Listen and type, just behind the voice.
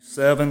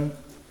7,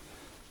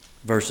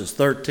 verses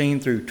 13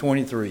 through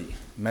 23.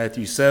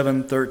 Matthew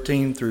 7,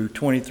 13 through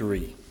 23.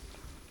 It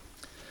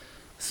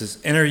says,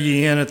 "Enter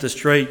ye in at the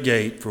strait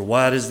gate, for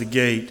wide is the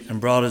gate,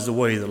 and broad is the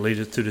way that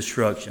leadeth to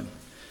destruction.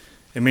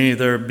 And many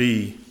there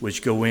be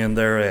which go in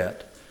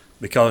thereat.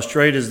 Because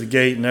strait is the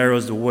gate, narrow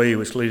is the way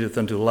which leadeth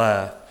unto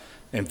life,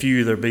 and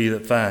few there be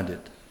that find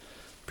it.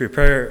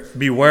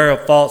 Beware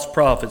of false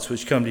prophets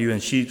which come to you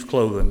in sheep's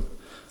clothing,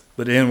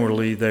 but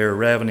inwardly they are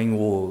ravening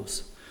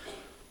wolves.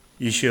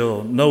 Ye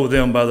shall know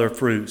them by their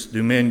fruits.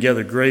 Do men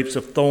gather grapes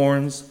of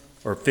thorns,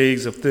 or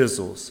figs of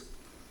thistles?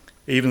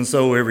 Even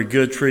so every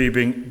good tree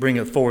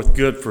bringeth forth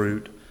good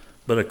fruit,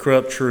 but a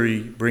corrupt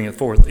tree bringeth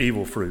forth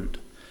evil fruit.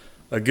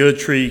 A good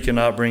tree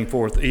cannot bring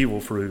forth evil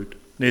fruit,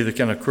 neither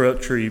can a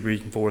corrupt tree bring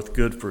forth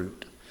good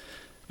fruit.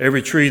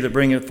 Every tree that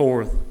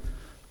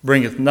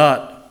bringeth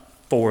not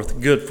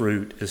forth good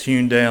fruit is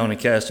hewn down and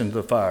cast into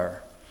the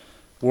fire.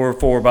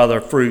 Wherefore by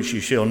their fruits you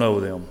shall know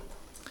them.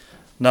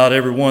 Not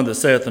every one that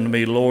saith unto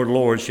me, Lord,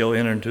 Lord, shall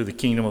enter into the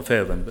kingdom of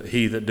heaven, but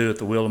he that doeth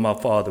the will of my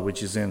Father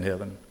which is in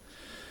heaven.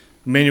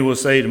 Many will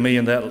say to me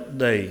in that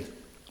day,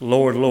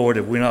 Lord, Lord,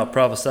 have we not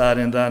prophesied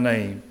in thy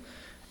name,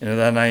 and in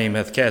thy name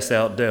hath cast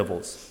out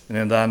devils, and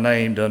in thy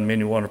name done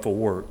many wonderful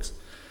works?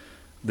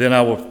 Then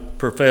I will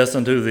profess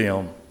unto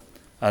them,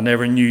 I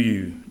never knew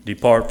you.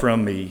 Depart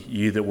from me,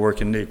 ye that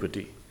work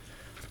iniquity."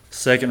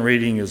 Second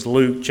reading is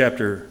Luke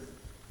chapter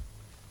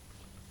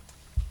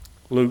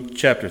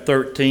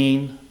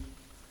 13,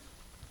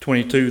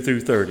 22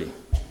 through 30.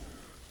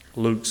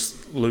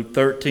 Luke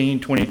 13,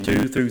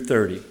 22 through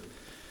 30.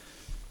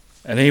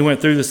 "And he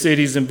went through the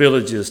cities and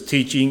villages,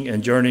 teaching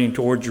and journeying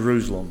toward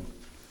Jerusalem.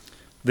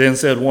 Then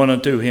said one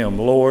unto him,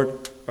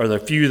 Lord, are there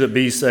few that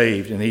be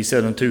saved? And he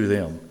said unto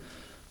them,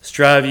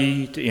 Strive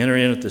ye to enter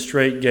in at the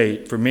strait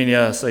gate, for many,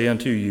 I say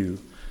unto you,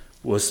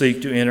 will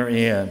seek to enter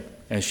in,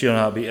 and shall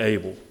not be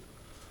able.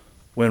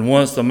 When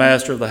once the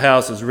master of the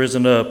house is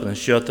risen up and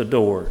shut the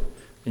door,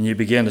 and you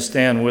begin to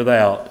stand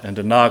without, and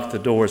to knock at the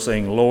door,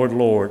 saying, Lord,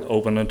 Lord,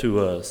 open unto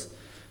us.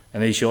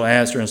 And he shall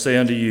answer and say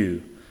unto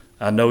you,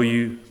 I know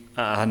you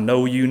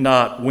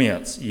not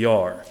whence ye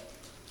are.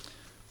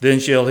 Then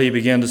shall he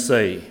begin to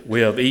say, We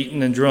have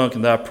eaten and drunk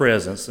in thy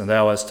presence, and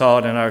thou hast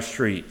taught in our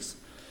streets.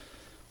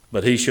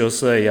 But he shall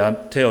say, I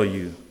tell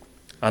you,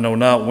 I know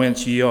not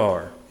whence ye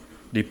are.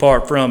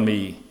 Depart from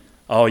me,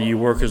 all ye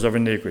workers of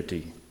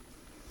iniquity.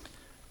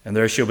 And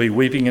there shall be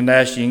weeping and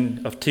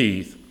gnashing of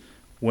teeth,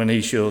 when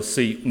ye shall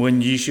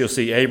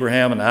see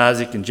Abraham and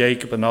Isaac and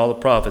Jacob and all the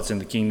prophets in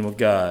the kingdom of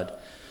God,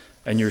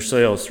 and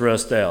yourselves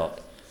thrust out.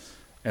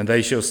 And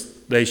they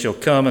shall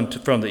come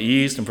from the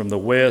east and from the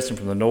west and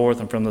from the north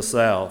and from the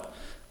south,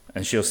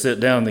 and shall sit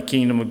down in the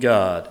kingdom of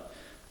God.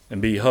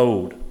 And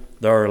behold,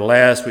 there are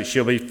last which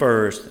shall be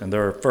first, and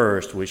there are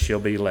first which shall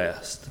be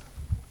last."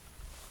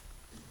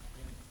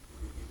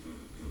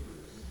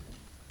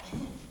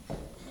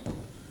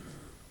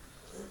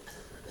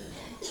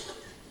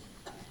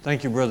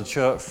 Thank you, Brother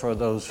Chuck, for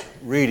those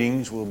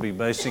readings. We'll be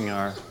basing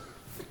our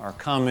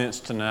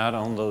comments tonight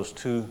on those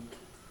two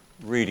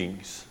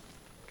readings.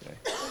 Okay.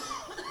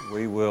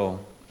 We will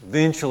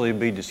eventually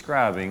be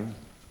describing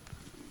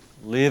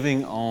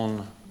living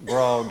on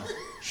Broad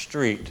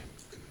Street.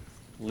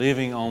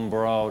 Living on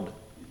Broad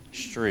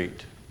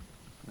Street.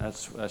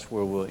 That's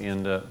where we'll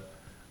end up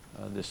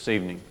this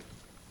evening.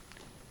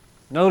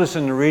 Notice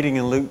in the reading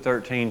in Luke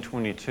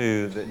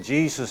 13:22 that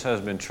Jesus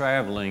has been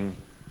traveling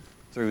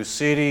through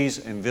cities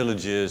and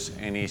villages,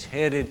 and he's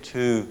headed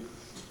to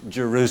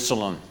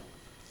Jerusalem.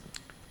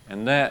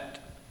 And that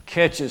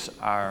catches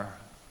our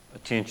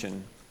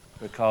attention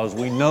because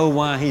we know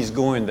why he's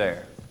going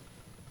there.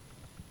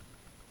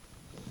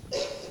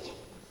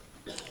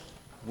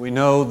 We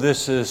know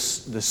this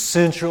is the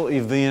central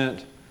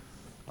event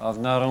of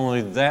not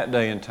only that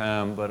day and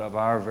time, but of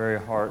our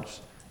very hearts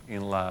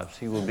and lives.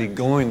 He will be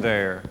going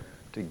there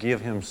to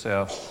give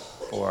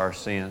himself for our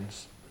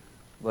sins.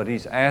 But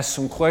he's asked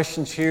some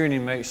questions here, and he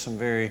makes some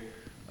very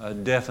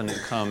definite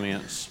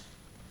comments.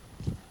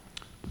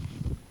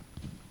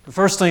 The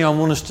first thing I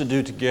want us to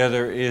do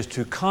together is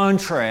to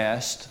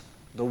contrast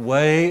the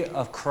way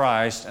of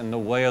Christ and the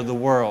way of the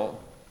world.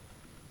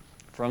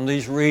 From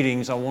these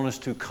readings, I want us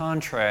to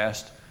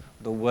contrast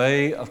the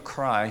way of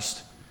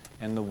Christ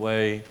and the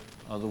way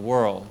of the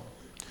world.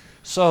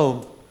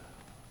 So,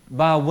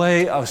 by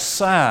way of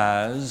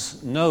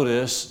size,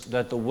 notice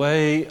that the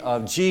way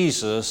of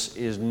Jesus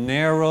is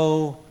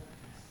narrow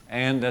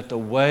and that the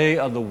way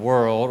of the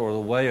world, or the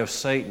way of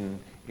Satan,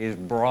 is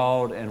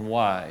broad and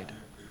wide.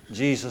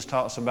 Jesus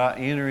talks about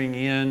entering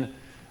in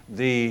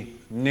the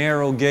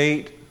narrow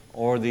gate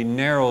or the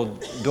narrow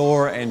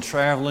door and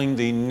traveling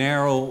the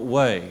narrow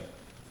way.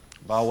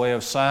 By way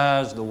of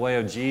size, the way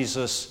of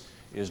Jesus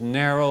is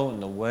narrow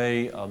and the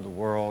way of the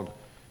world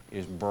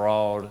is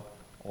broad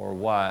or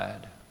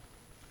wide.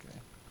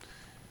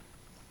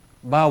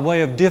 By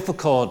way of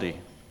difficulty,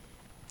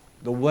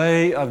 the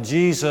way of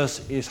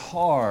Jesus is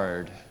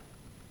hard,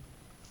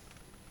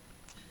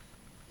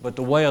 but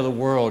the way of the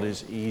world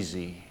is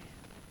easy.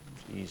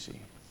 It's easy.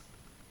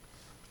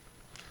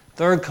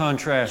 Third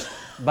contrast,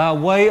 by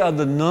way of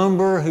the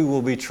number who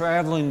will be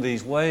traveling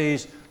these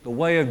ways, the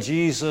way of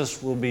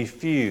Jesus will be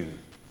few.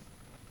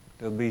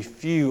 There'll be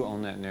few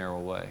on that narrow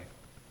way.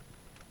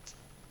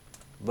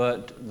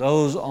 But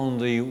those on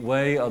the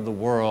way of the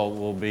world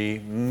will be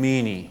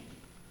many.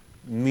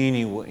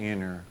 Many will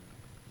enter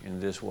in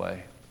this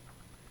way.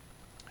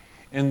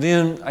 And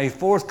then a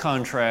fourth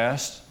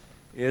contrast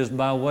is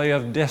by way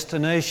of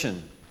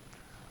destination.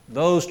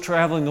 Those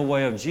traveling the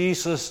way of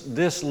Jesus,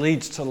 this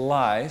leads to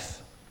life.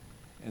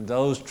 And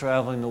those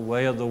traveling the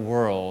way of the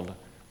world,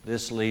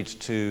 this leads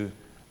to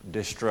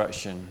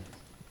destruction.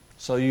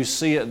 So you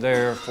see it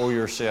there for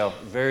yourself.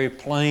 Very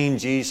plain,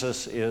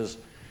 Jesus is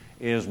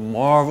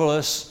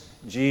marvelous.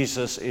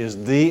 Jesus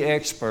is the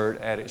expert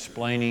at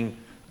explaining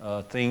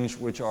things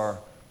which are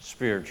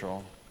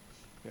spiritual.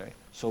 Okay.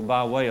 So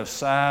by way of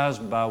size,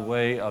 by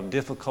way of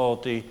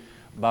difficulty,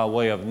 by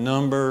way of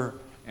number,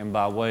 and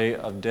by way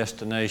of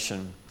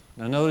destination.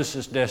 Now notice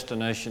this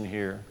destination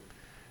here.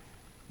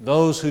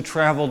 Those who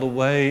travel the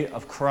way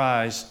of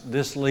Christ,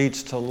 this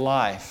leads to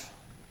life.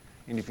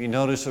 And if you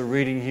notice a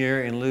reading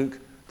here in Luke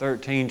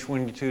 13,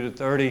 22 to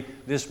 30,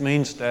 this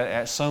means that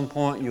at some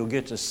point you'll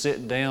get to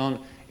sit down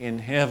in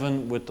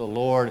heaven with the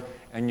Lord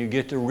and you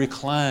get to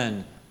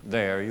recline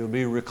there. You'll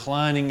be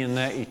reclining in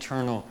that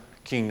eternal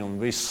kingdom,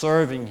 be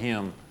serving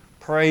Him,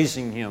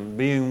 praising Him,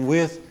 being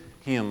with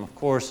Him. Of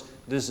course,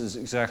 this is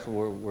exactly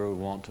where we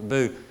want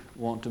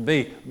to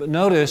be. But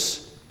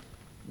notice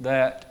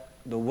that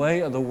the way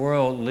of the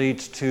world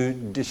leads to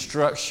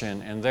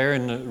destruction. And there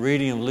in the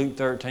reading of Luke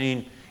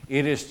 13,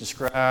 it is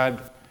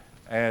described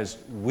as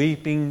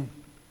weeping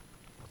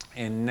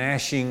and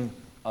gnashing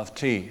of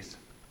teeth.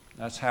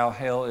 That's how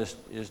hell is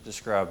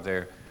described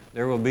there.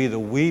 There will be the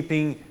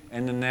weeping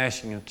and the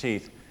gnashing of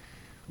teeth.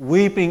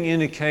 Weeping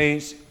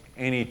indicates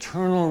an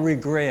eternal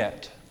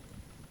regret.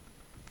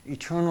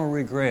 Eternal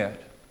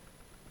regret.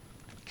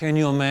 Can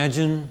you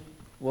imagine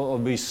what will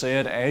be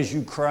said as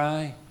you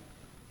cry?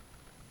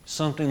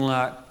 Something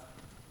like,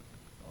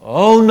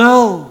 "Oh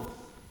no,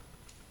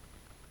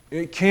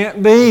 it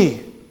can't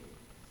be.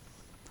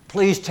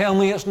 Please tell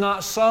me it's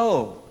not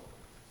so."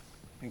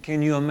 And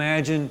can you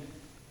imagine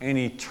an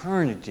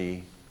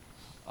eternity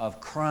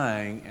of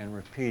crying and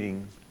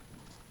repeating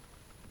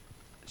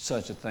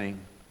such a thing?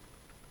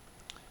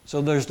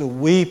 So there's the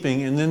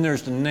weeping, and then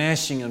there's the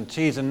gnashing of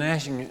teeth. The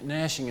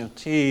gnashing of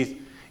teeth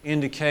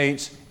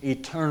indicates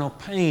eternal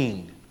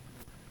pain.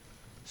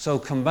 So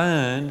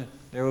combined,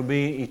 there will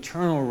be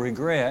eternal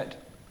regret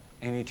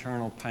and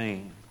eternal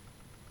pain.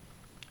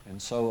 And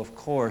so, of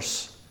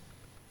course,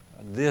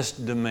 this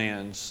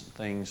demands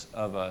things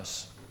of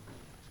us.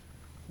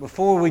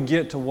 Before we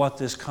get to what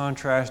this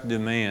contrast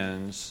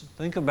demands,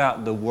 think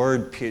about the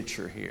word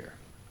picture here.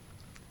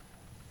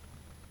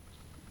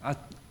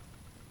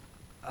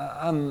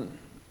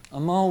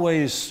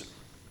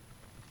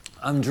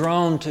 I'm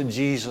drawn to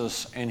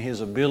Jesus and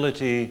His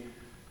ability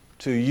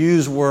to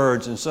use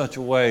words in such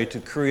a way to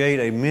create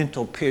a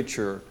mental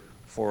picture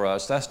for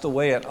us. That's the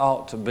way it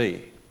ought to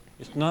be.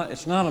 It's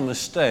not a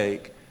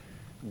mistake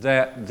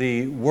that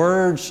the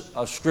words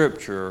of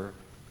Scripture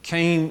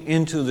came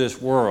into this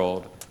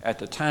world at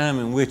the time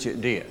in which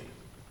it did.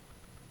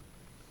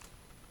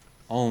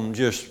 On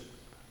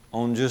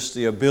just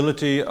the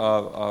ability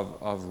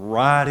of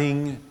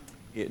writing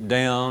it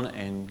down,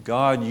 and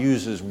God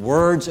uses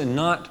words and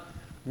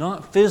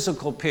not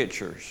physical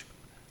pictures.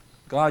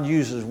 God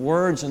uses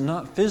words and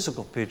not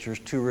physical pictures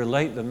to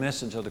relate the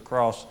message of the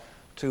cross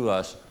to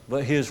us.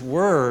 But His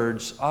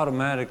words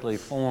automatically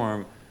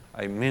form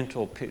a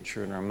mental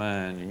picture in our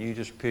mind, and you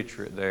just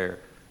picture it there.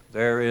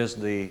 There's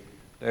the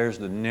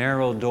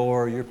narrow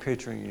door you're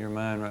picturing in your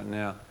mind right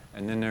now,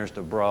 and then there's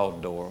the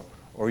broad door.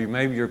 Or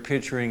maybe you're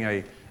picturing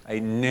a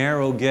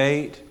narrow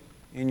gate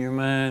in your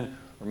mind,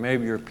 or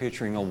maybe you're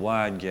picturing a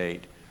wide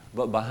gate.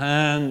 But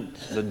behind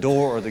the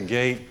door or the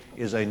gate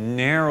is a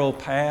narrow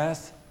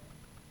path.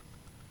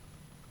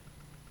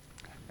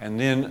 And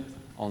then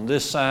on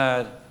this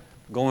side,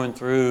 going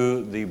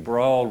through the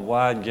broad,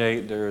 wide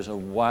gate, there is a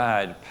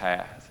wide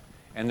path.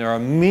 And there are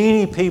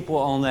many people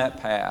on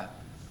that path,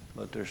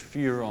 but there's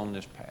fewer on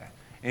this path.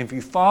 And if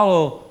you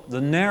follow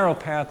the narrow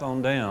path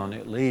on down,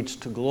 it leads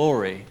to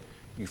glory.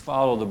 You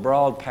follow the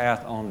broad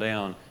path on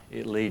down,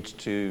 it leads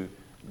to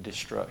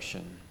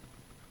destruction.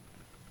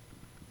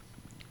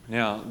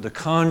 Now, the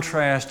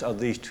contrast of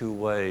these two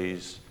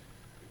ways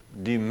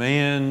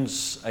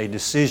demands a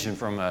decision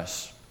from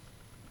us.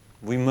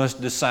 We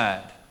must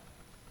decide.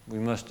 We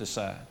must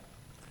decide.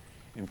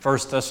 In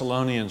 1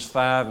 Thessalonians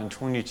 5 and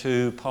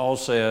 22, Paul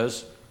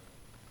says,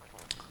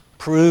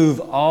 "Prove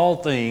all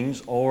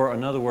things," or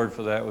another word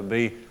for that would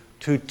be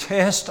to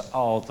test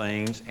all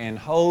things and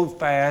hold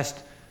fast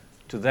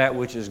to that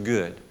which is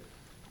good.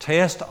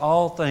 Test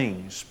all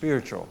things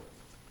spiritual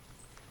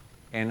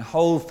and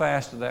hold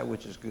fast to that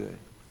which is good.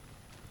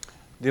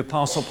 The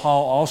Apostle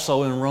Paul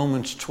also in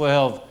Romans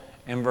 12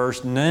 and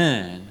verse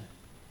 9,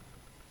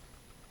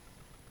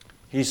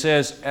 he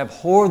says,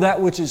 "Abhor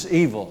that which is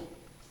evil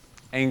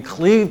and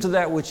cleave to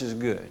that which is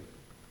good."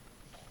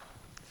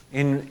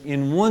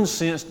 In one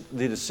sense,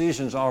 the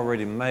decision's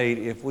already made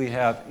if we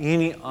have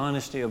any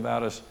honesty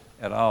about us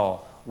at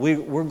all.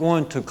 We're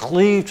going to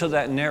cleave to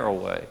that narrow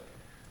way,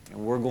 and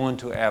we're going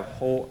to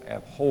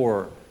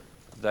abhor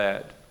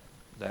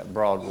that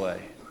broad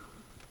way.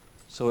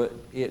 So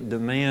it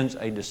demands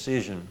a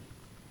decision.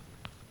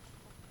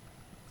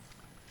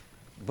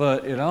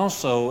 But it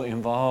also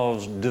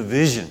involves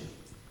division.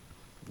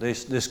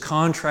 This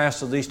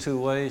contrast of these two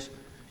ways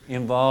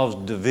involves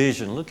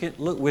division. Look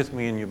with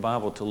me in your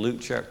Bible to Luke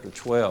chapter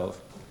 12.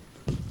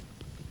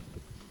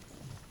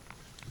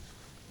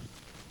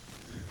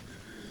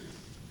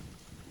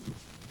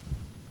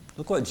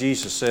 Look what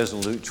Jesus says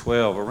in Luke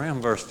 12,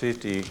 around verse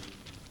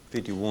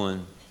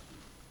 51.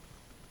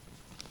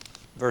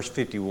 Verse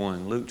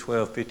 51, Luke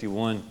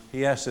 12:51,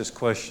 he asks this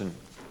question.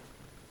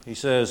 He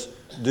says,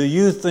 "Do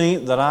you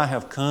think that I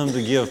have come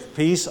to give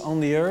peace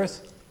on the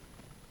earth?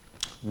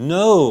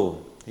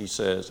 No," he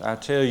says, "I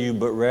tell you,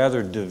 but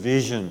rather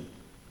division.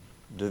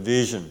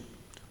 Division.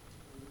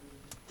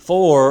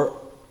 For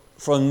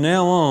from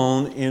now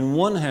on, in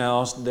one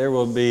house there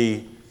will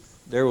be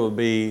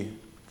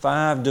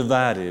 5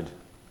 divided,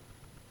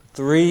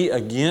 3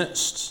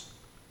 against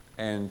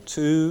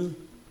 2,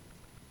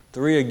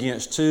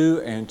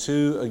 and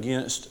 2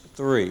 against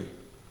 3.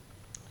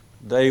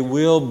 They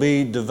will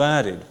be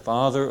divided,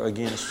 father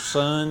against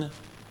son,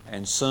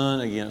 and son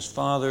against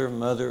father,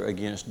 mother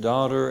against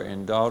daughter,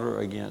 and daughter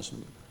against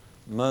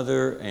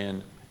mother,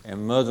 and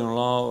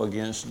mother-in-law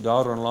against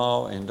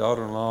daughter-in-law, and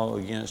daughter-in-law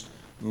against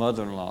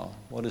mother-in-law."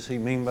 What does he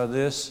mean by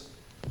this?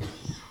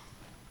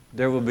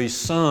 There will be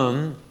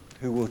some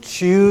who will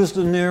choose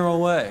the narrow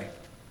way,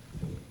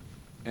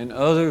 and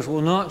others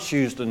will not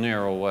choose the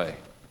narrow way.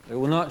 They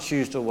will not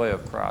choose the way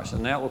of Christ,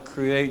 and that will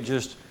create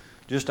just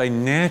a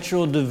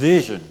natural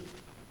division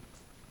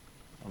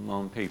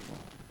among people.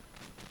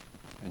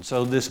 And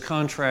so this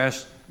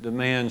contrast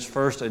demands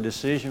first a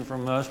decision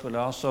from us, but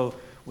also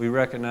we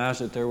recognize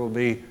that there will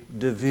be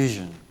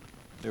division.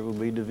 There will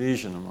be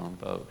division among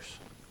folks.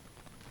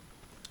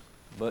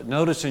 But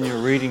notice in your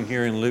reading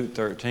here in Luke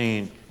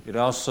 13,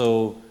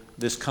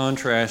 this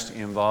contrast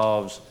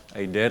involves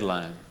a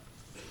deadline.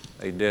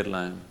 A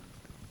deadline.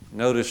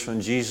 Notice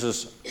from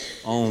Jesus'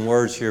 own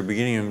words here,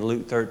 beginning in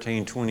Luke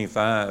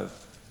 13:25.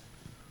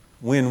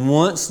 When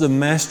once the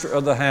master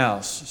of the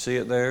house, see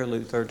it there,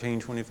 Luke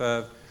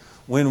 13:25.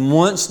 When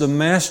once the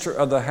master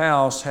of the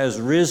house has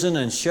risen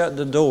and shut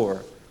the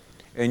door,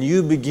 and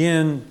you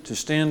begin to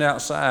stand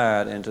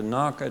outside and to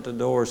knock at the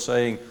door,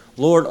 saying,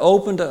 "Lord,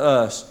 open to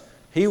us,"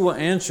 he will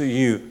answer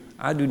you,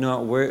 "I do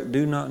not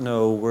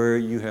know where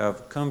you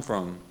have come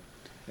from."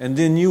 And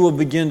then you will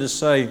begin to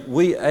say,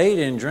 "We ate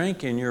and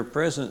drank in your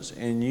presence,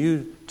 and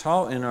you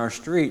taught in our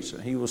streets."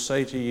 He will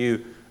say to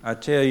you, "I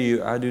tell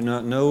you, I do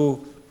not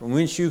know from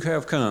whence you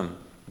have come.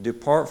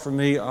 Depart from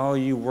me, all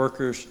you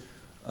workers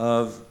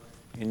of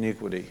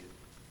iniquity."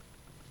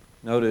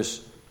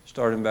 Notice,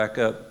 starting back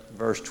up,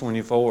 verse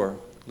 24,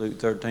 Luke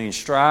 13.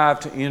 "Strive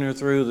to enter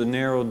through the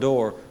narrow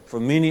door, for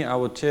many, I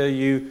will tell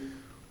you,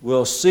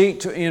 will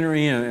seek to enter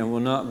in and will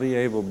not be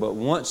able. But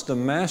once the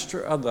master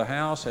of the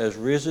house has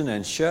risen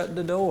and shut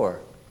the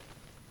door."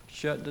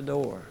 Shut the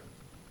door.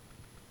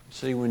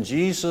 See, when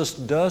Jesus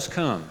does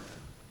come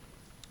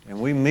and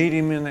we meet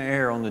Him in the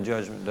air on the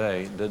judgment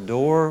day, the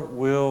door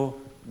will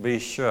be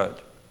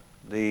shut.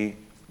 The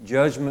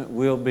judgment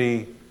will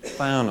be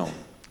final.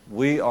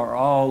 We are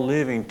all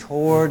living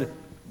toward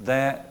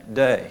that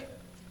day.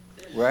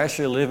 We're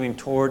actually living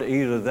toward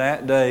either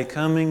that day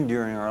coming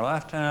during our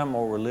lifetime,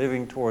 or we're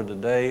living toward the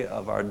day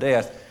of our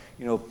death.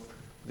 You know,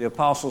 the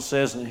apostle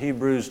says in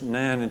Hebrews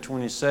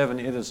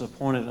 9:27, "It is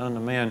appointed unto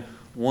man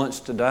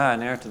once to die,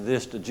 and after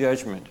this the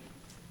judgment."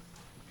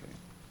 Okay.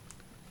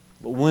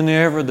 But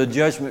whenever the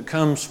judgment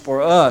comes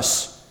for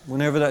us,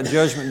 whenever that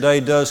judgment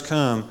day does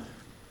come,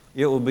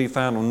 it will be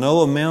final.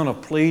 No amount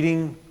of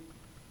pleading,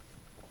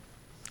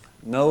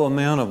 no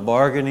amount of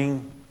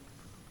bargaining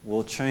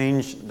will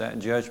change that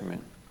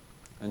judgment.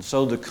 And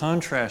so the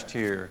contrast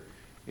here,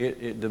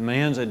 it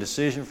demands a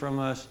decision from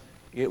us.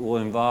 It will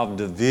involve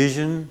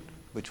division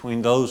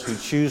between those who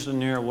choose the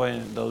narrow way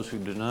and those who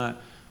do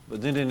not.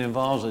 But then it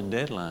involves a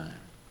deadline.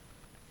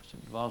 It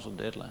involves a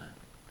deadline.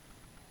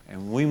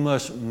 And we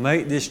must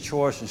make this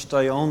choice and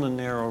stay on the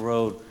narrow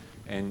road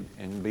and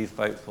be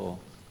faithful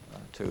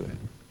to it.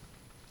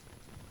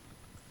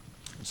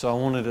 So I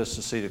wanted us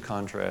to see the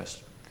contrast.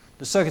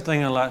 The second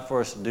thing I'd like for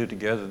us to do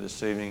together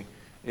this evening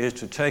is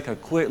to take a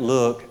quick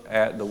look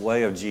at the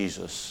way of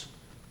Jesus,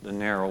 the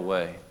narrow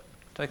way.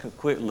 Take a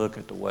quick look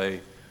at the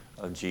way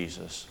of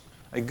Jesus.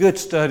 A good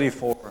study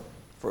for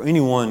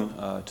anyone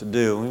to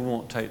do. We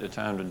won't take the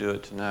time to do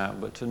it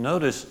tonight, but to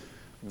notice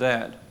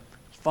that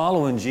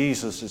following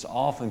Jesus is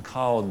often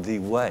called the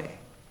way.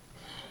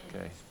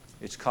 Okay,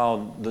 it's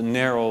called the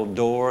narrow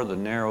door, the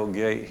narrow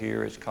gate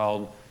here. It's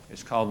called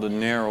the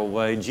narrow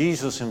way.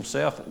 Jesus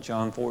Himself in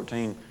John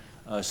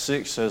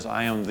 14:6 says,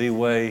 "I am the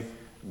way,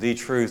 the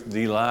truth,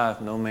 the life.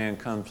 No man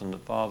comes unto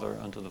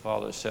the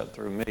Father except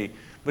through me."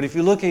 But if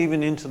you look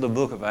even into the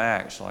book of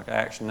Acts, like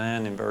Acts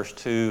 9 and verse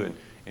 2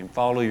 and and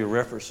follow your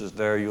references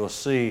there, you'll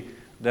see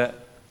that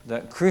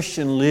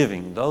Christian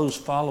living, those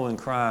following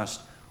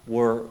Christ,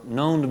 were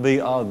known to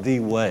be of the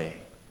way.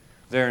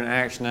 There in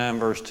Acts 9,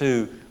 verse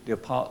 2, the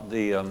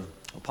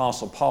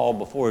Apostle Paul,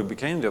 before he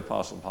became the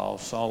Apostle Paul,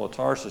 Saul of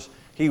Tarsus,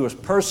 he was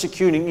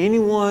persecuting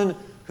anyone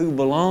who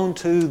belonged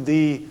to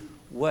the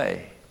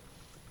way.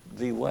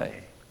 The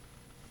way.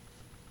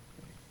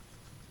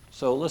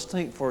 So let's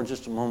think for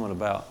just a moment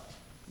about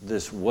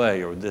this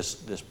way, or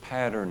this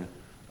pattern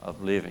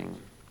of living.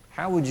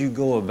 How would you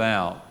go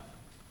about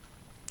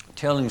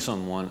telling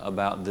someone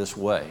about this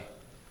way?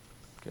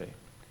 Okay.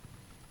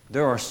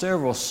 There are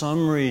several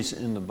summaries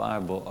in the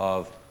Bible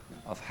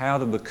of how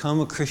to become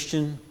a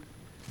Christian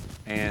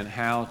and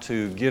how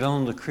to get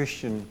on the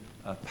Christian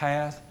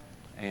path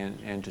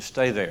and to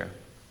stay there.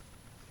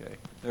 Okay.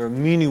 There are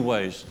many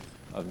ways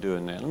of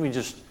doing that. Let me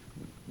just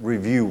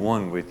review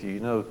one with you. You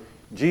know,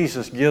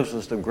 Jesus gives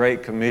us the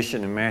Great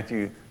Commission in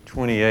Matthew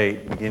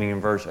 28, beginning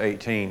in verse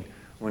 18,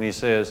 when he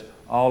says,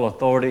 "All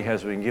authority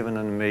has been given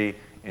unto me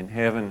in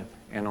heaven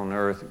and on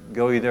earth.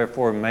 Go ye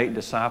therefore and make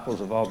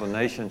disciples of all the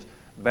nations,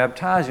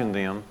 baptizing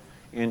them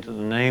into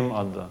the name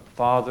of the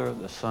Father,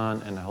 the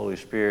Son, and the Holy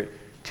Spirit,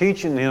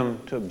 teaching them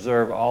to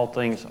observe all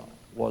things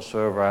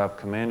whatsoever I have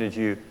commanded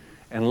you.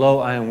 And lo,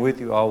 I am with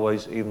you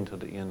always, even to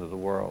the end of the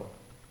world."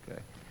 Okay.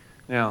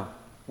 Now,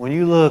 when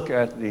you look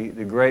at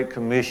the Great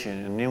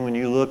Commission, and then when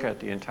you look at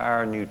the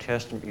entire New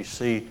Testament, you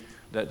see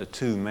that the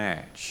two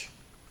match.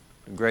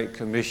 The Great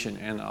Commission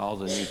and all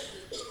the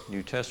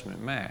New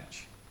Testament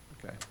match.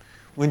 Okay.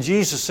 When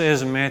Jesus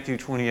says in Matthew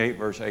 28,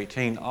 verse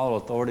 18, "All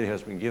authority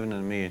has been given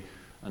unto me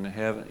in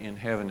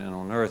heaven and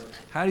on earth,"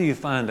 how do you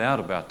find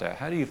out about that?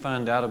 How do you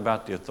find out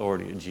about the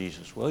authority of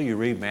Jesus? Well, you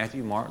read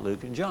Matthew, Mark,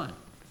 Luke, and John.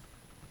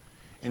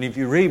 And if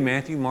you read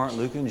Matthew, Mark,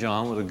 Luke, and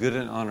John with a good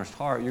and honest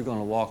heart, you're going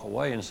to walk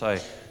away and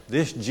say,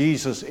 this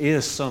Jesus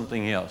is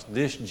something else.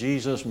 This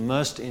Jesus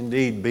must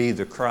indeed be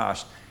the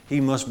Christ. He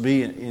must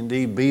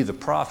indeed be the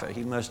prophet.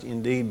 He must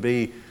indeed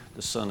be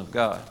the Son of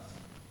God.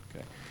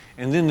 Okay.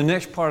 And then the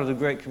next part of the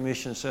Great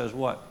Commission says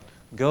what?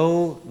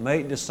 Go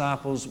make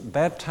disciples,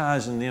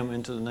 baptizing them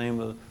into the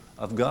name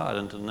of God,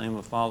 into the name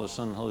of Father,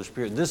 Son, and Holy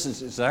Spirit. This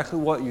is exactly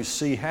what you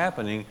see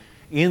happening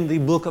in the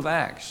book of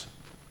Acts.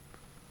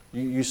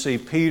 You see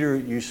Peter,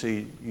 you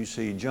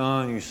see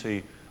John, you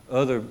see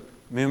other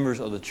members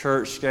of the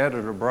church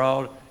scattered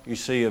abroad. You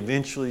see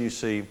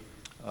the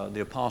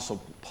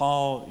Apostle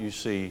Paul, you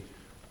see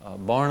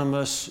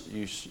Barnabas,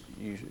 you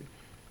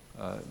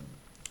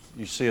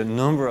see a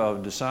number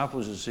of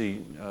disciples, you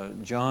see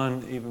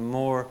John even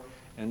more,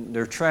 and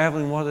they're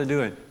traveling. What are they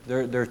doing?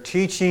 They're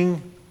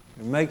teaching,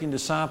 they're making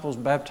disciples,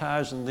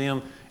 baptizing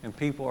them, and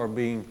people are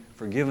being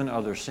forgiven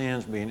of their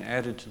sins, being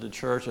added to the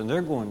church, and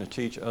they're going to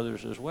teach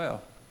others as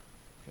well.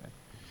 Okay.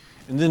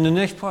 And then the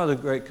next part of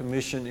the Great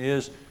Commission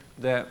is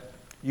that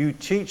you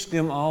teach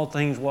them all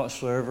things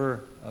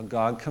whatsoever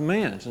God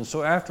commands. And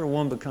so after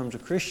one becomes a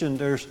Christian,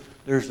 there's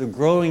the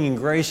growing in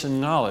grace and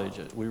knowledge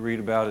that we read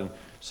about in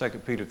 2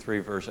 Peter 3,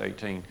 verse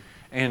 18.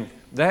 And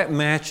that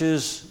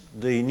matches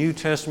the New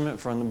Testament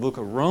from the book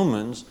of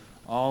Romans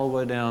all the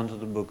way down to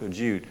the book of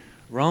Jude.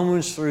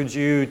 Romans through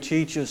Jude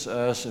teaches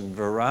us in a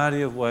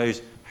variety of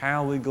ways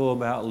how we go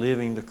about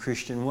living the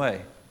Christian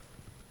way.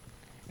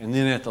 And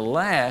then at the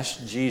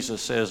last,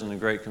 Jesus says in the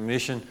Great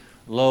Commission,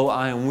 "Lo,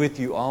 I am with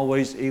you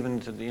always, even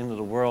to the end of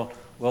the world."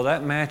 Well,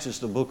 that matches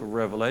the book of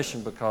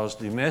Revelation, because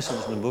the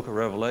message in the book of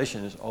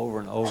Revelation is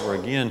over and over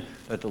again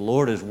that the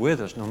Lord is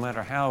with us. No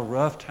matter how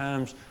rough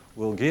times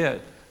we'll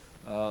get,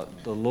 the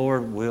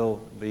Lord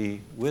will be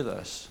with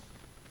us.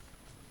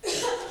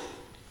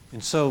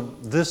 And so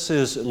this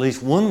is at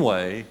least one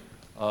way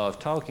of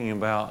talking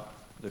about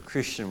the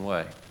Christian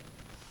way.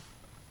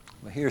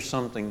 But here's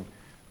something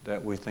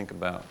that we think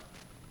about.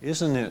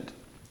 Isn't it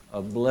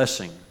a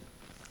blessing?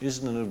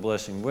 Isn't it a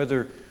blessing?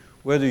 Whether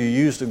you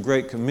use the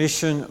Great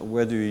Commission,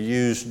 whether you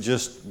use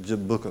just the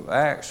book of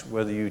Acts,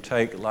 whether you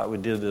take, like we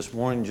did this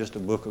morning, just the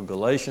book of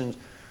Galatians.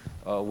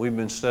 We've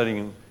been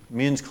studying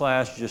men's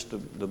class, just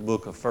the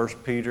book of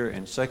 1 Peter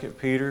and 2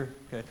 Peter.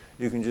 Okay?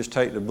 You can just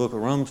take the book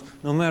of Romans.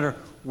 No matter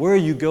where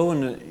you go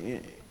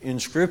in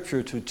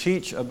Scripture to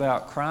teach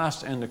about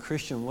Christ and the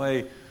Christian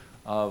way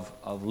of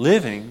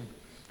living,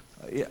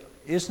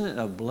 isn't it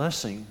a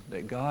blessing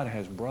that God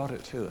has brought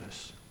it to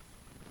us?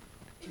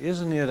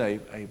 Isn't it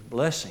a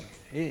blessing?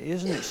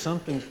 Isn't it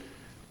something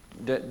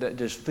that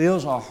just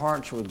fills our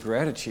hearts with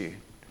gratitude?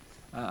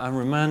 I'm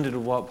reminded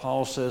of what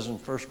Paul says in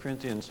 1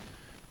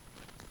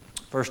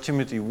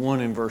 Timothy 1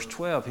 and verse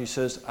 12. He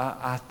says,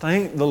 I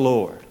thank the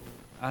Lord.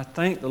 I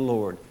thank the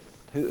Lord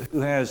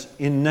who has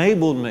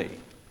enabled me,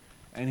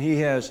 and He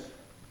has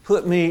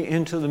put me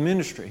into the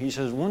ministry. He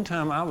says, one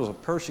time I was a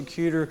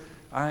persecutor.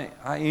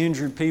 I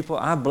injured people.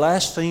 I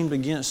blasphemed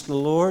against the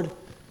Lord,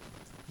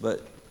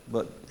 but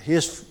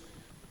His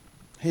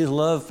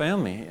love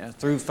found me.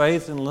 Through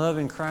faith and love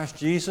in Christ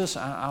Jesus,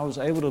 I was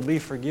able to be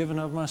forgiven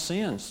of my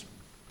sins.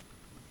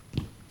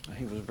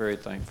 He was very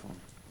thankful.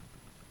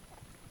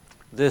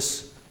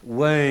 This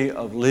way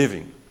of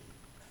living,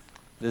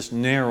 this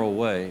narrow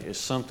way, is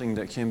something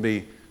that can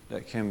be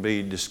that can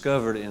be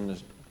discovered in the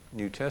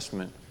New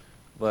Testament,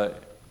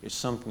 but it's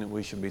something that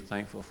we should be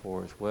thankful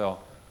for as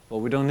well. But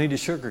we don't need to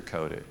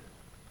sugarcoat it.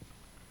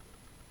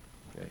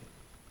 Okay.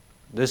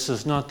 This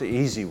is not the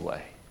easy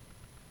way.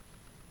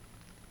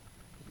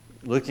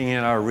 Looking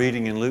at our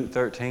reading in Luke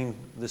 13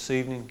 this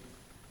evening,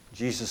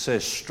 Jesus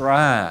says,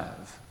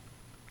 strive.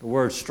 The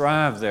word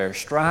strive there,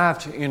 strive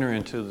to enter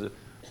into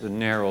the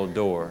narrow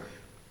door.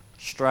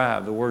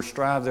 Strive. The word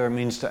strive there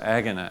means to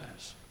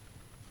agonize.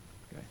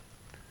 Okay.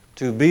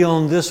 To be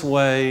on this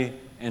way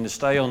and to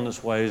stay on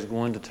this way is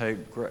going to take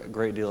a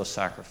great deal of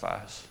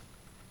sacrifice.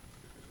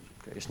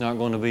 Okay. It's not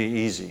going to be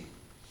easy.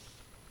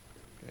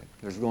 Okay.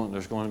 There's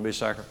going to be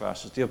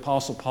sacrifices. The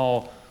Apostle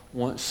Paul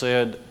once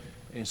said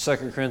in 2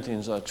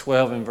 Corinthians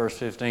 12 and verse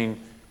 15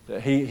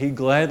 that he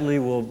gladly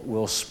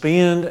will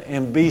spend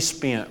and be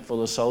spent for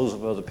the souls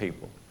of other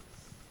people.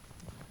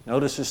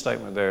 Notice his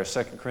statement there,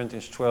 2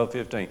 Corinthians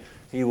 12:15.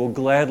 He will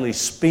gladly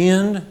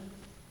spend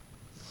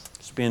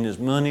his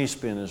money,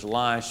 spend his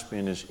life,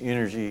 spend his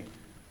energy,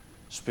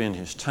 spend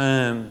his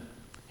time.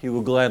 He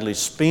will gladly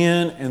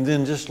spend and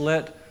then just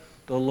let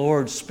the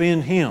Lord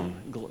spend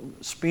him.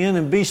 Spend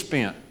and be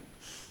spent.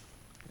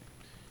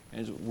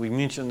 As we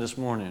mentioned this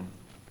morning,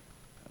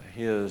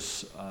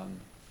 his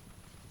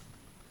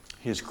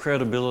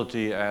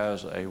credibility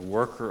as a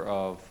worker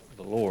of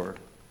the Lord.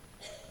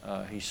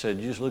 He said,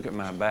 "You just look at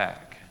my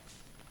back."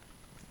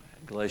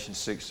 Galatians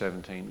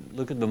 6:17.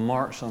 Look at the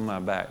marks on my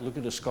back. Look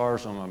at the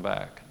scars on my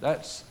back.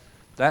 That's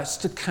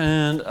the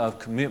kind of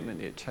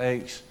commitment it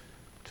takes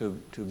to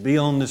be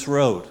on this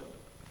road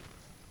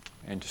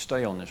and to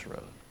stay on this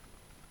road.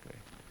 Okay.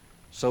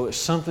 So it's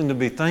something to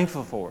be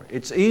thankful for.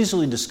 It's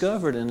easily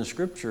discovered in the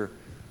Scripture,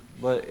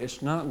 but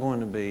it's not going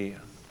to be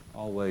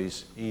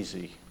always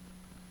easy.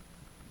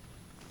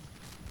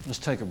 Let's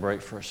take a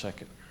break for a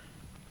second.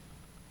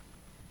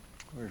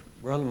 Where's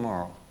Brother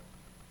Morrow?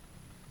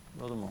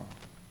 Brother Morrow.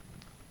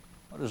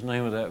 What is the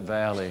name of that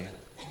valley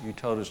you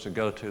told us to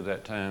go to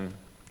that time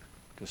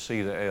to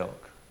see the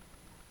elk?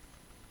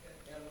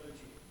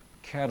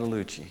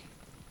 Cataloochee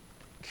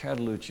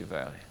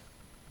Valley.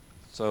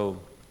 So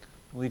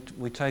we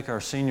take our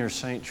senior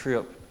saint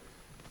trip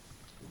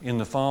in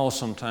the fall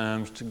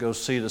sometimes to go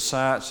see the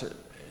sights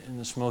in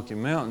the Smoky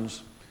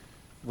Mountains.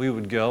 We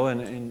would go,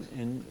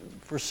 and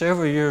for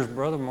several years,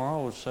 Brother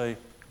Morrow would say,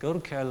 go to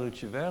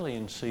Cataloochee Valley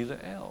and see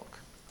the elk.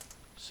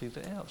 See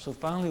the elk. So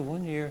finally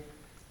one year,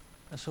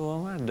 I said,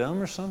 well, am I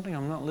dumb or something?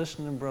 I'm not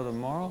listening to Brother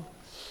Morrow.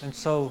 And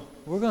so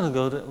we're going to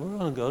go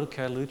to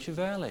Cataloochee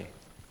Valley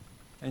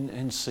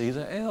and see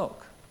the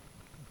elk.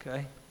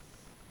 Okay?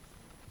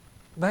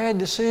 Bad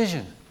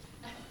decision.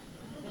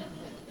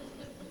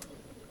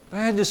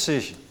 Bad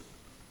decision.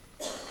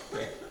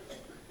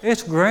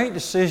 It's a great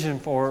decision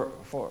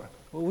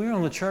well, we were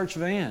on the church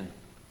van.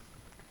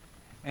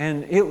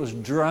 And it was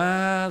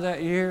dry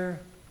that year.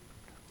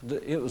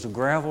 It was a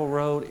gravel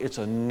road. It's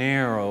a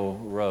narrow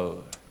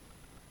road.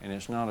 And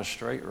it's not a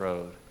straight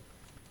road.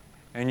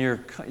 And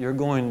you're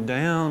going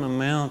down a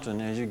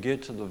mountain as you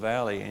get to the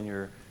valley, and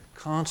you're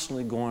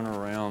constantly going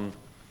around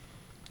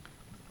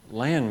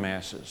land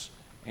masses.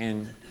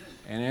 And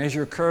as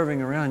you're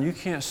curving around, you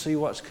can't see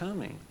what's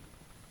coming.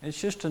 It's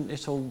just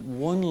it's a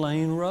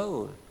one-lane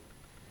road.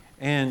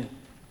 And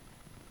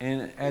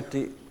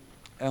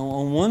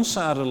on one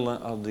side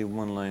of the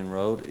one-lane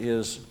road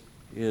is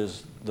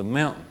the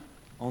mountain.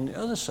 On the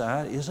other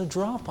side is a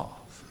drop-off.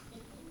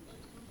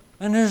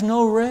 And there's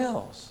no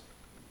rails.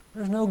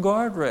 There's no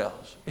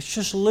guardrails. It's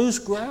just loose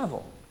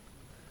gravel.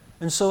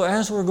 And so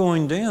as we're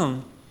going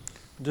down,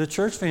 the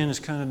church van is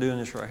kind of doing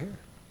this right here.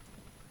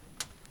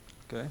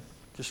 Okay?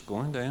 Just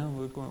going down.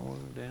 We're going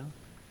down.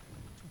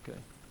 Okay.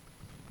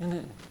 And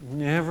it,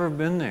 never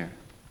been there.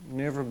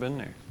 Never been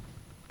there.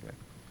 Okay.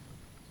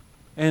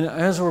 And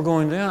as we're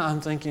going down,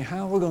 I'm thinking,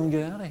 how are we going to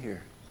get out of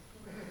here?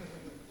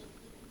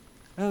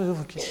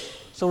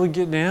 So we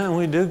get down, and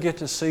we do get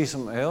to see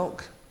some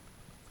elk.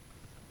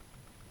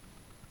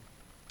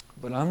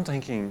 But I'm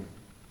thinking,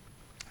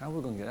 how are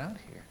we going to get out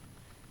of here?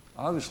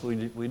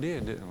 Obviously, we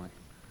did, didn't we?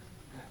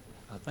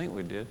 I think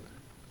we did.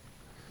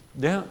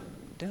 Down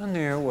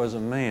there was a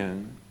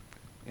man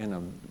in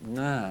a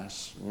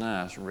nice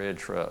red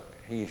truck.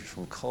 He's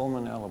from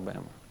Coleman,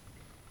 Alabama.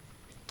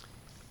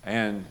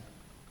 And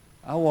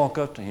I walk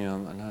up to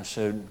him and I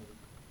said,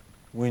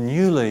 when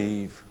you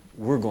leave,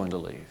 we're going to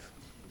leave.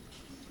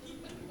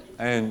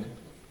 And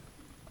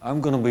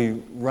I'm going to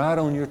be right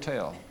on your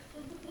tail.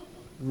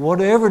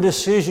 Whatever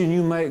decision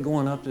you make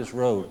going up this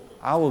road,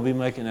 I will be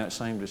making that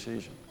same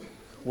decision.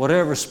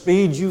 Whatever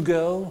speed you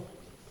go,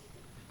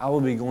 I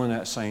will be going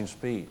that same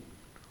speed.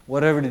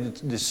 Whatever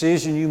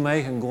decision you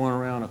make in going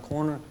around a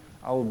corner,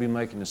 I will be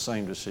making the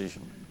same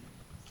decision.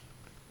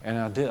 And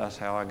I did. That's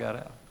how I got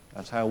out.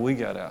 That's how we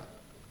got out.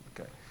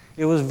 Okay.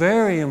 It was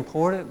very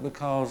important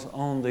because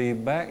on the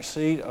back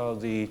seat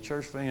of the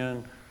church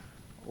van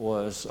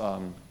was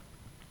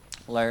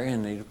Larry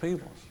and Nita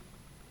Peebles.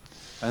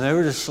 And they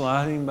were just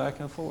sliding back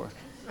and forth.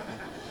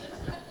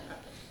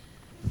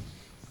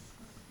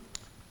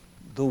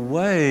 The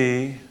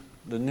way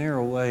the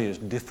narrow way is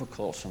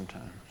difficult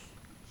sometimes,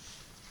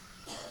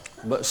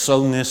 but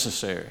so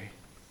necessary,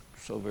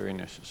 so very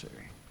necessary.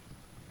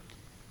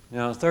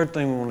 Now, the third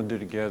thing we want to do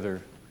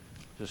together,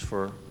 just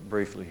for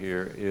briefly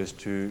here, is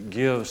to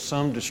give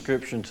some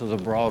description to the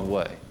broad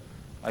way,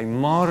 a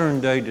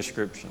modern day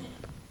description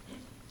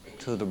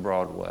to the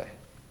broad way.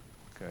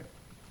 Okay.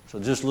 So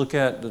just look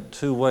at the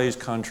two ways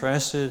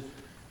contrasted,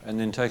 and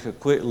then take a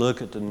quick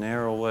look at the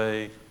narrow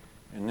way,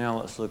 and now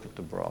let's look at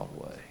the broad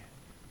way.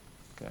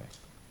 Okay.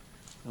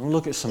 And we'll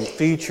look at some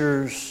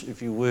features,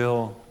 if you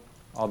will,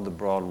 of the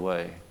broad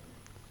way.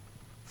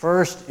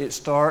 First, it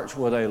starts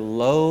with a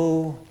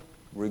low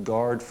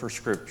regard for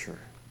Scripture.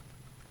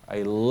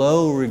 A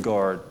low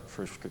regard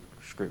for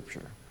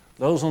Scripture.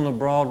 Those on the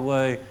broad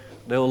way,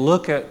 they'll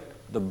look at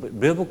the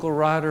biblical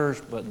writers,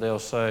 but they'll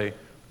say,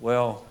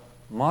 well,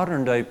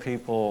 modern day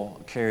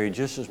people carry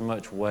just as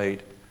much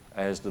weight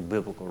as the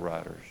biblical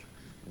writers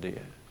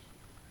did.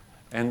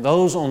 And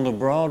those on the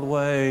broad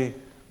way,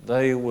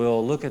 they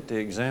will look at the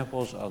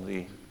examples of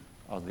the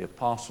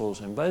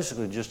apostles and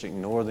basically just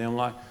ignore them.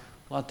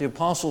 Like the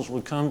apostles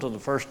would come to the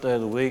first day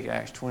of the week,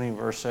 Acts 20,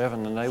 verse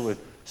 7, and they would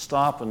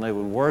stop and they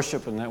would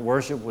worship, and that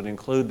worship would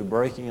include the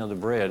breaking of the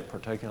bread,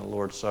 partaking of the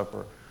Lord's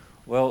Supper.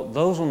 Well,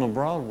 those on the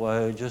broad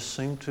way just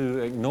seem to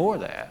ignore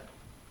that.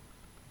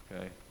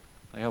 Okay?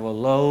 They have a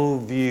low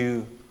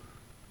view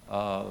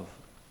of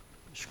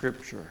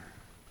Scripture,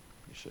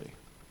 you see.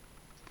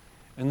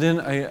 And then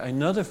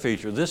another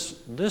feature,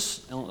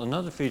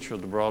 another feature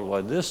of the broad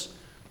way,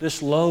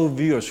 this low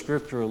view of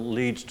Scripture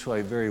leads to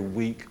a very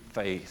weak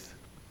faith.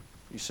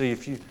 You see,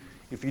 if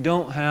you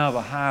don't have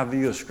a high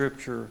view of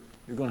Scripture,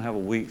 you're going to have a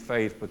weak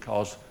faith,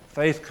 because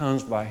faith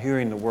comes by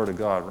hearing the Word of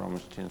God,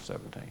 Romans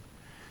 10:17.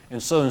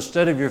 And so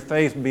instead of your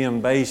faith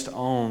being based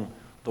on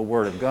the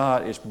Word of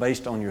God, it's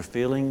based on your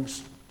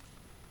feelings,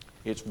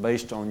 it's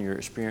based on your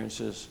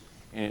experiences,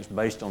 and it's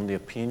based on the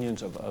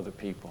opinions of other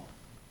people.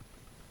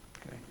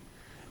 Okay?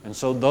 And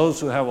so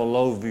those who have a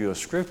low view of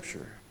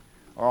Scripture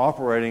are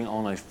operating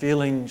on a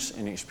feelings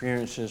and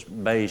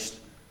experiences-based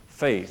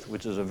faith,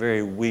 which is a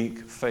very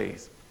weak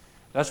faith.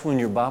 That's when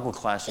your Bible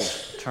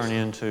classes turn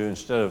into,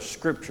 instead of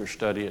Scripture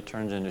study, it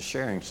turns into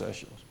sharing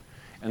sessions.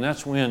 And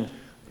that's when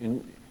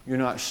you're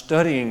not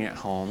studying at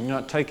home, you're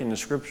not taking the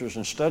Scriptures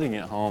and studying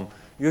at home,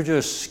 you're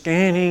just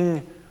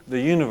scanning the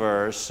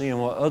universe, seeing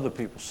what other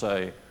people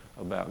say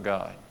about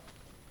God.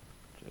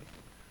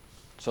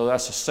 So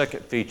that's the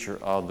second feature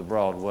of the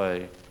broad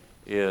way,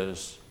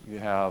 is you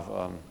have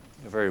a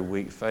very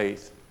weak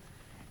faith.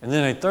 And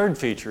then a third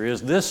feature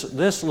is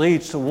this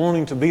leads to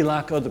wanting to be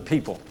like other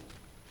people.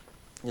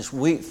 This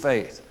weak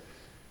faith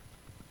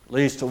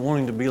leads to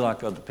wanting to be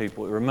like other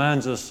people. It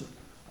reminds us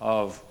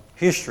of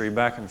history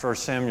back in 1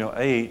 Samuel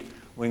 8,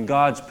 when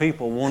God's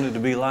people wanted to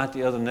be like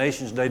the other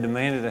nations. They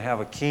demanded to have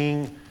a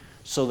king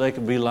so they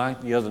could be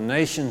like the other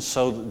nations,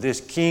 so that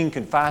this king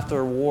could fight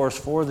their wars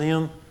for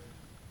them.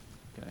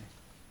 Okay.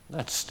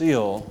 That's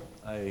still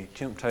a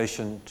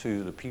temptation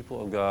to the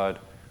people of God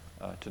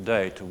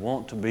today, to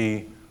want to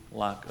be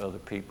like other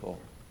people.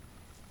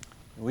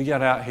 We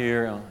got out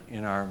here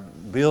in our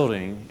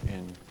building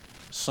in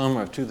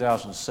summer of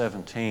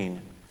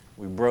 2017.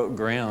 We broke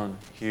ground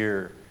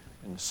here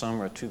in the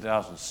summer of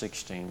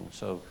 2016.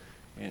 So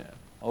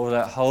over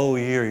that whole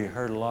year, you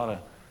heard a lot of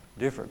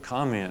different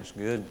comments,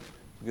 good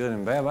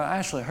and bad. But I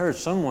actually heard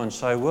someone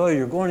say, well,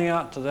 you're going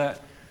out to the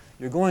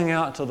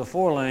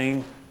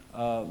 4-lane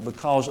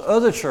because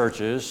other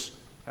churches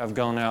have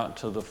gone out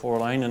to the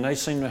 4-lane and they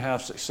seem to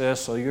have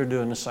success, so you're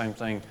doing the same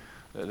thing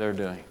that they're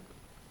doing.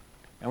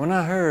 And when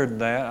I heard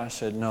that, I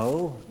said,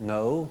 no,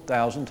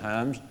 1,000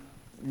 times,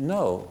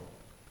 no.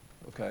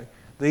 Okay?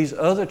 These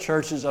other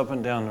churches up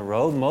and down the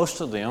road,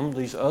 most of them,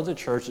 these other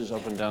churches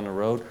up and down the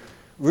road,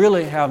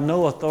 really have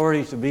no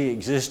authority to be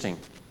existing.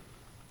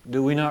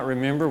 Do we not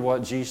remember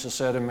what Jesus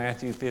said in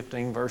Matthew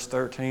 15, verse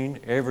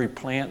 13? Every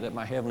plant that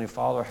my heavenly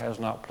Father has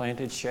not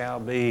planted shall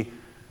be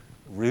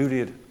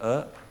rooted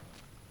up.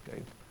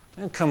 Okay?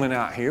 And coming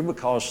out here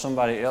because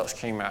somebody else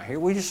came out here,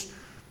 we just,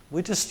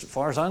 as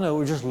far as I know,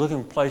 we're just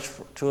looking for a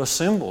place to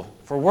assemble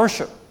for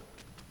worship.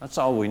 That's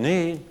all we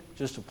need,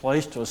 just a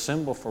place to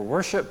assemble for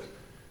worship.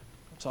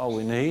 That's all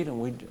we need,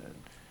 and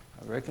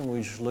I reckon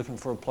we're just looking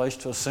for a place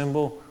to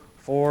assemble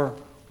for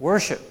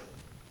worship.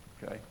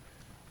 Okay,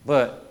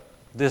 but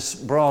this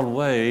broad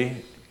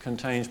way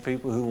contains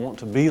people who want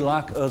to be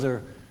like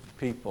other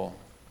people.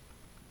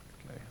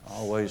 Okay,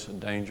 always a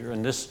danger.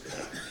 And this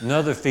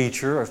another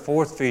feature, a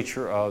fourth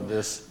feature of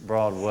this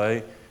broad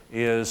way,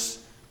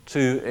 is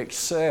to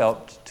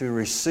accept, to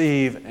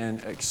receive,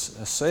 and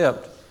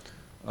accept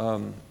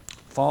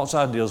false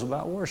ideals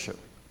about worship.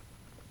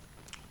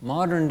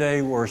 Modern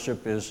day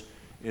worship is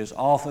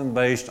often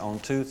based on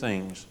two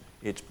things.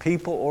 It's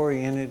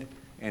people-oriented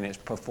and it's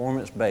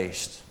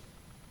performance-based.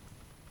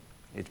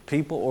 It's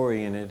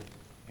people-oriented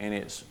and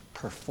it's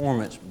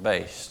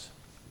performance-based.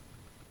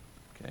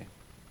 Okay.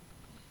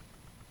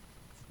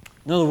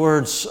 In other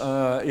words,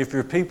 if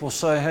your people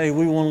say, hey,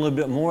 we want a little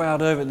bit more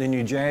out of it, then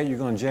you're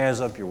going to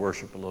jazz up your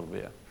worship a little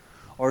bit.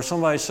 Or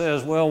somebody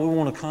says, well, we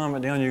want to calm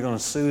it down, you're going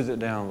to soothe it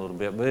down a little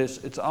bit. But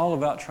it's all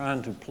about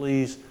trying to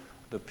please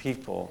the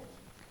people.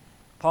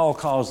 Paul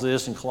calls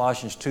this in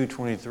Colossians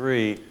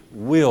 2:23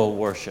 will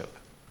worship.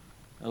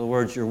 In other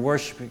words, you're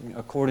worshiping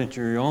according to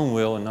your own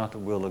will and not the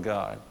will of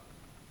God.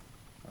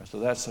 Right, so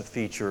that's a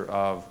feature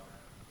of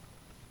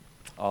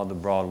the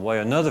broad way.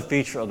 Another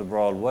feature of the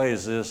broad way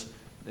is this,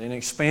 an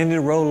expanded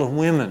role of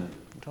women.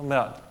 I'm talking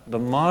about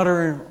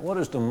what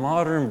does the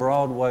modern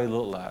broad way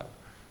look like?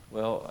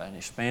 Well, an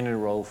expanded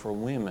role for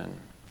women,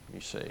 you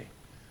see.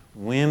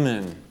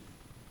 Women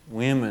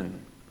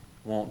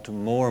want to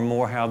more and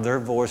more have their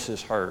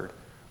voices heard.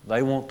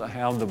 They want to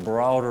have the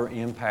broader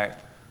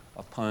impact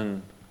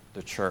upon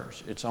the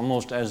church. It's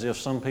almost as if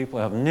some people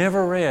have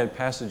never read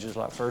passages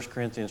like 1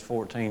 Corinthians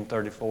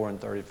 14:34 and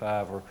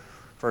 35 or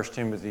 1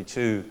 Timothy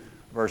 2,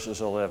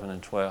 verses 11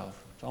 and 12.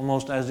 It's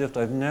almost as if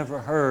they've never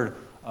heard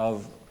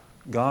of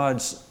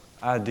God's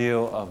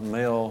ideal of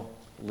male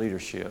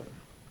leadership.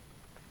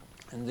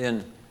 And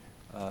then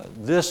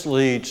this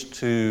leads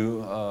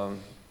to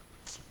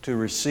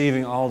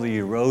receiving all the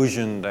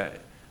erosion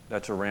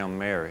that's around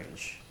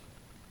marriage.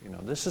 You know,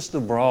 this is the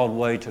broad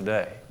way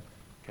today.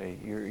 Okay,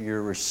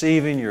 you're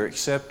receiving, you're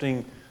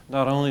accepting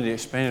not only the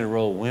expanded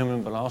role of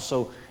women, but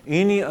also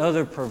any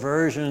other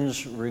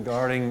perversions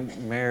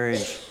regarding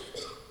marriage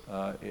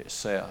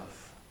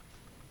itself.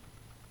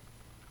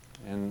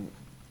 And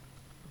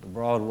the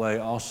broad way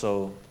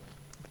also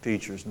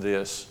features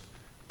this.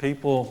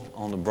 People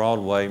on the broad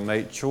way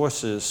make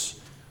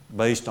choices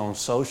based on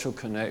social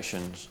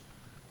connections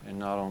and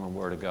not on the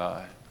Word of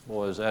God.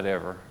 Boy, is that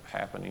ever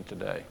happening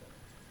today.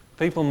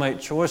 People make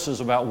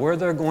choices about where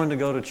they're going to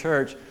go to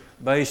church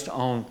based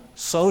on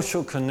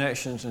social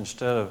connections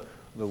instead of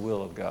the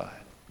will of God.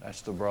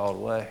 That's the broad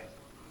way.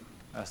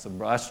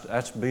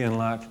 That's being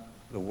like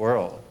the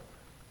world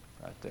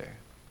right there.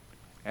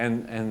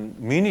 And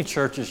many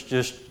churches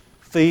just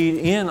feed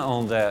in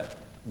on that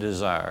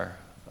desire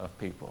of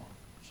people.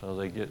 So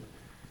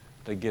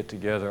they get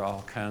together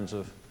all kinds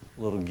of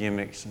little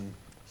gimmicks and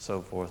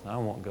so forth. And I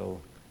won't go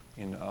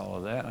into all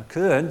of that. I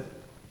could.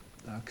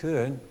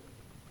 Okay.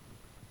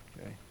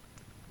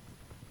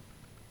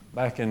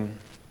 Back in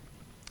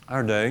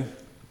our day,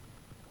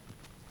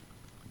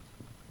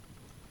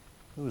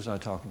 who was I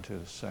talking to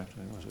this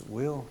afternoon? Was it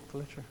Will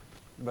Fletcher?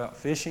 About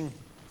fishing?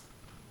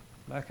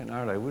 Back in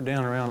our day, we're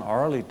down around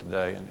Arley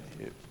today, and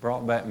it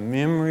brought back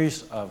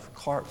memories of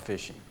carp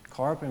fishing,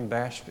 carp and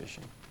bass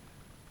fishing.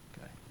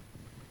 Okay.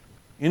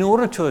 In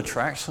order to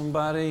attract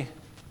somebody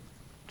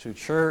to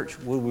church,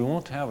 would we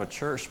want to have a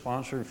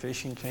church-sponsored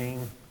fishing team?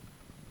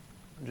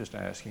 I'm just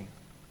asking.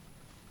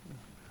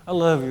 I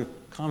love your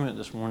comment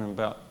this morning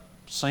about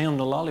Sam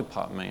the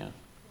Lollipop Man.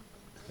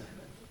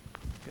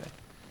 Okay.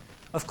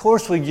 Of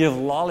course we give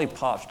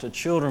lollipops to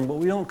children, but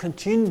we don't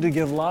continue to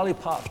give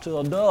lollipops to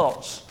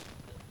adults.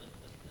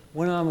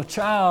 When I'm a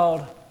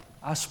child,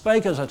 I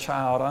spake as a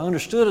child, I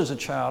understood as a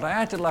child, I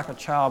acted like a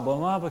child, but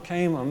when I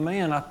became a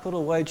man, I put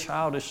away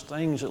childish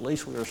things, at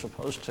least we were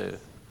supposed to.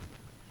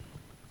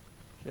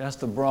 That's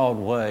the broad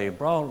way.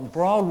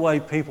 Broadway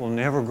people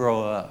never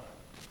grow up.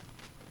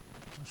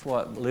 That's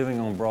what living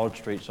on Broad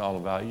Street's all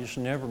about. You just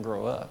never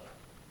grow up.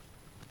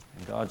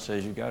 And God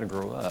says you've got to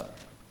grow up.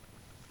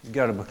 You've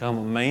got to become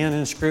a man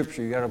in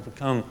Scripture. You've got to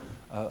become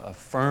a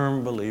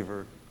firm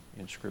believer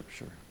in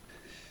Scripture.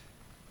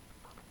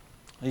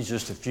 These are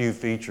just a few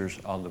features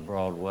of the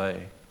broad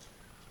way.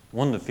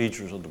 One of the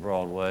features of the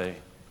broad way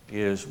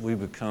is we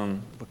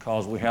become,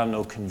 because we have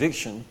no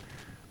conviction,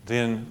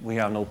 then we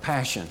have no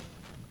passion.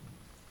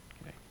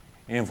 Okay.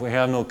 And if we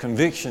have no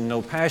conviction,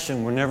 no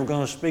passion, we're never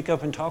going to speak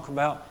up and talk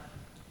about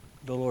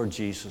the Lord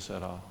Jesus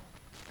at all.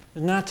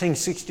 The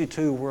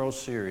 1962 World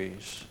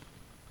Series,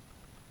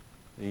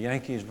 the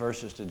Yankees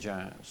versus the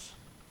Giants,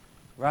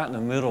 right in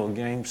the middle of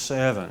Game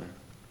 7.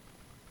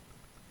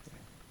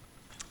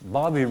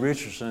 Bobby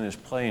Richardson is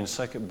playing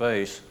second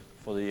base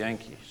for the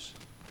Yankees.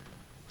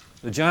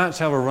 The Giants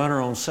have a runner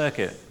on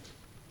second,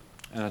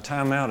 and a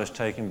timeout is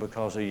taken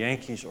because the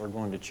Yankees are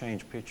going to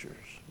change pitchers.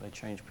 They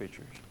change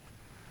pitchers.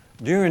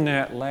 During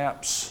that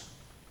lapse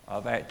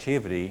of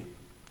activity,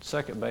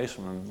 second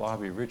baseman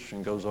Bobby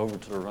Richardson goes over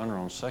to the runner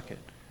on second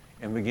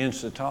and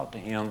begins to talk to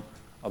him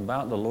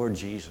about the Lord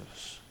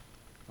Jesus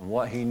and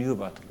what he knew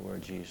about the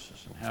Lord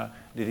Jesus and how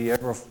did he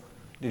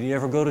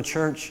ever go to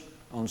church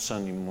on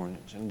Sunday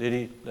mornings, and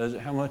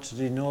how much did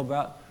he know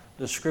about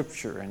the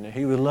Scripture, and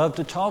he would love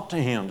to talk to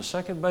him, the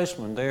second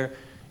baseman there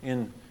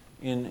in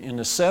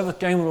the seventh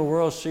game of the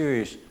World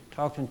Series,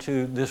 talking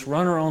to this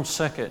runner on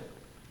second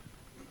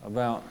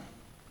about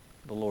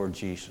the Lord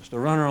Jesus. The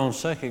runner on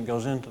second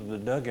goes into the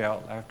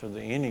dugout after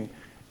the inning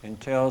and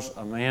tells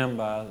a man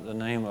by the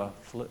name of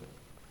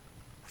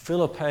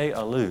Philippe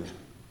Alou,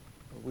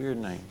 a weird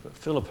name, but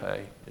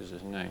Philippe is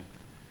his name.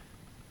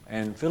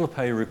 And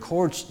Philippe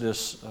records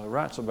this,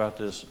 writes about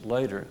this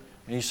later.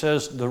 And he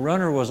says the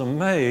runner was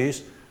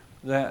amazed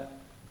that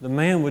the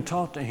man would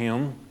talk to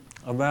him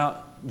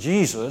about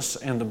Jesus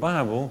and the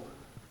Bible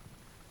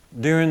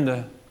during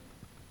the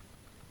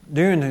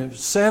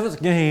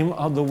seventh game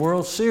of the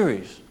World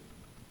Series.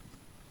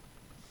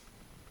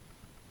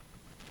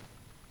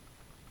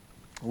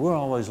 We're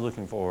always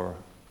looking for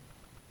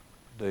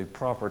the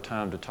proper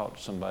time to talk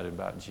to somebody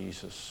about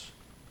Jesus.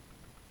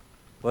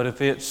 But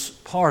if it's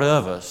part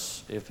of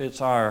us, if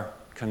it's our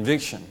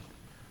conviction,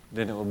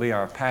 then it will be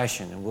our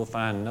passion, and we'll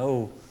find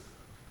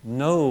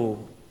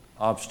no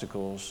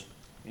obstacles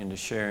into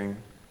sharing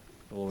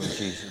the Lord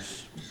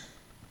Jesus.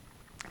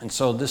 And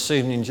so this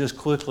evening, just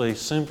quickly,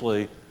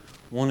 simply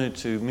wanted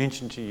to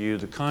mention to you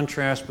the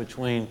contrast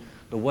between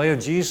the way of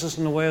Jesus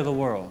and the way of the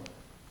world.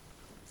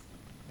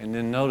 And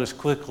then notice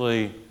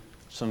quickly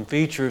some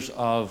features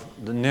of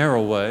the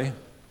narrow way,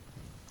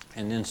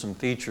 and then some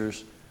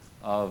features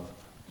of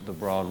the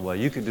broad way.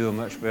 You could do a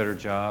much better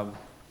job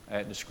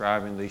at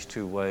describing these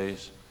two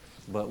ways,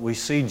 but we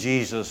see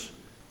Jesus,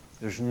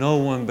 there's no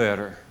one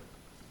better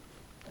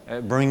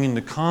at bringing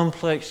the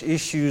complex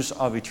issues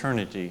of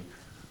eternity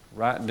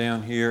right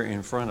down here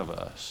in front of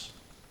us.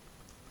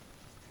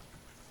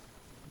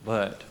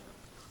 But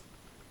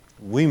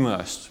we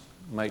must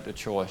make the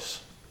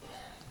choice.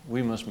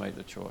 We must make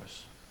the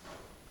choice.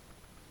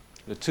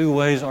 The two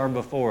ways are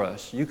before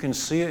us. You can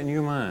see it in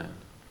your mind.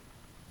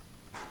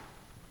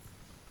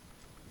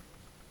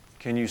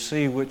 Can you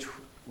see which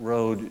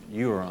road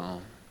you are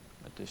on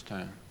at this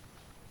time?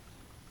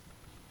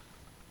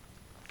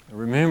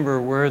 Remember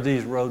where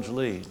these roads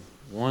lead.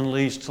 One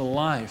leads to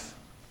life,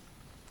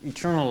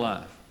 eternal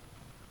life.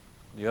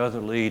 The other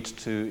leads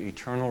to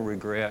eternal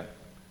regret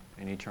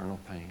and eternal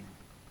pain.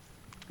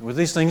 And with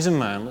these things in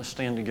mind, let's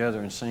stand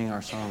together and sing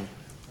our song,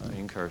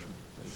 Encouragement.